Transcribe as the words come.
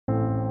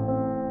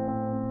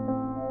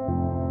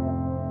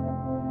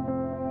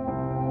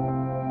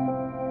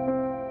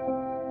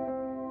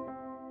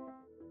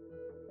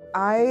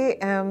I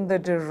am the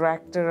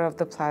director of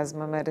the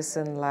Plasma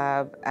Medicine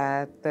Lab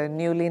at the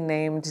newly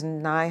named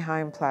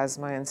Nyheim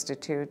Plasma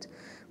Institute,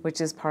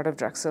 which is part of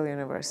Drexel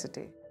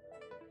University.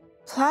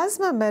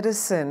 Plasma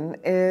medicine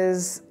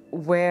is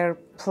where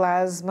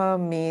plasma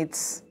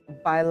meets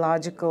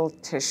biological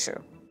tissue.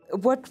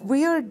 What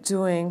we are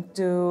doing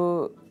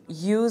to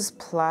use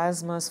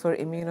plasmas for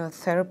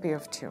immunotherapy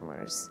of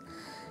tumors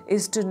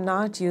is to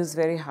not use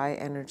very high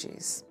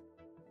energies.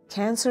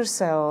 Cancer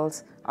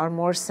cells are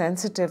more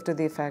sensitive to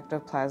the effect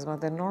of plasma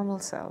than normal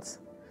cells.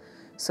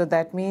 So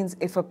that means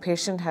if a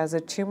patient has a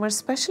tumor,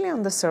 especially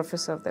on the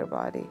surface of their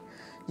body,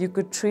 you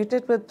could treat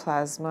it with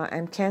plasma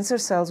and cancer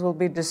cells will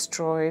be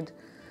destroyed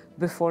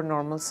before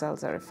normal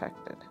cells are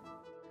affected.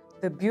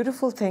 The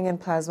beautiful thing in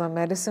plasma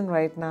medicine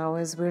right now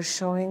is we're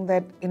showing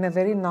that in a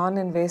very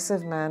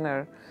non-invasive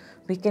manner,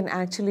 we can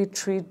actually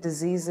treat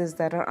diseases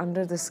that are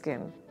under the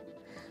skin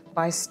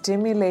by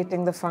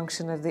stimulating the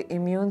function of the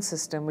immune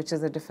system, which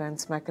is the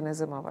defense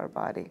mechanism of our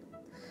body.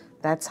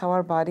 That's how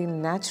our body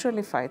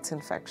naturally fights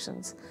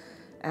infections.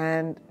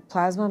 And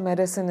plasma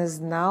medicine is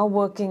now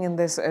working in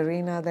this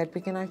arena that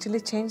we can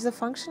actually change the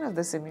function of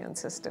this immune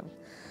system.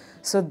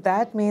 So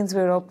that means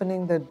we're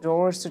opening the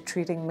doors to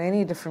treating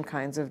many different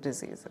kinds of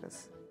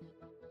diseases.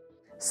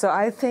 So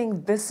I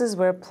think this is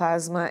where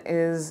plasma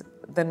is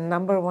the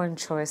 #1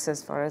 choice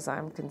as far as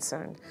I'm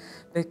concerned,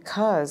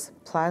 because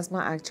plasma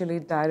actually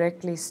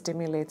directly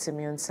stimulates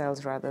immune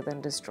cells rather than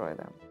destroy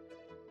them.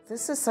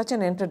 This is such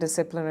an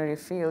interdisciplinary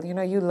field. You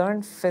know, you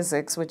learn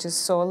physics, which is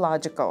so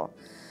logical.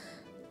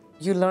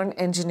 You learn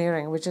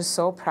engineering, which is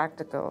so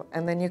practical.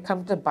 And then you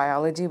come to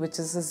biology, which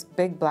is this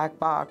big black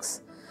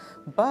box.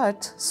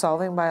 But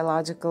solving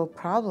biological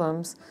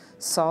problems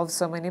solves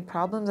so many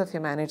problems of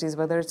humanities,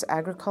 whether it's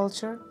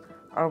agriculture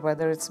or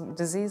whether it's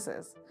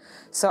diseases.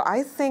 So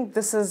I think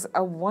this is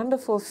a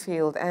wonderful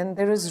field, and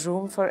there is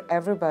room for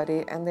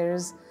everybody, and there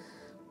is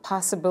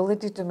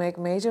possibility to make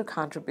major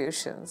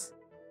contributions.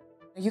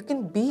 You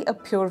can be a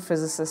pure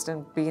physicist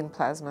and be in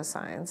plasma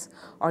science,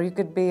 or you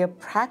could be a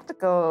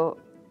practical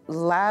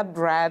lab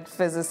rat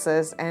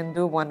physicist and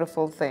do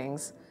wonderful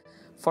things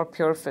for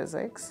pure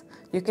physics.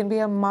 You can be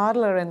a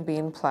modeler and be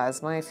in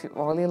plasma if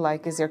all you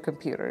like is your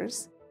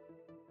computers.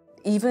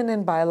 Even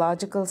in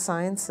biological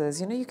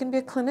sciences, you can be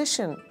a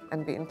clinician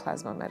and be in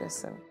plasma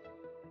medicine.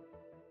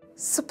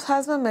 So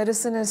plasma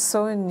medicine is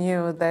so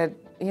new that,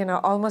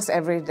 almost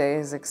every day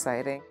is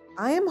exciting.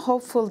 I am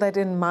hopeful that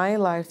in my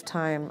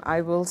lifetime,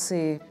 I will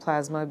see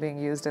plasma being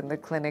used in the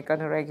clinic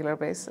on a regular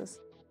basis.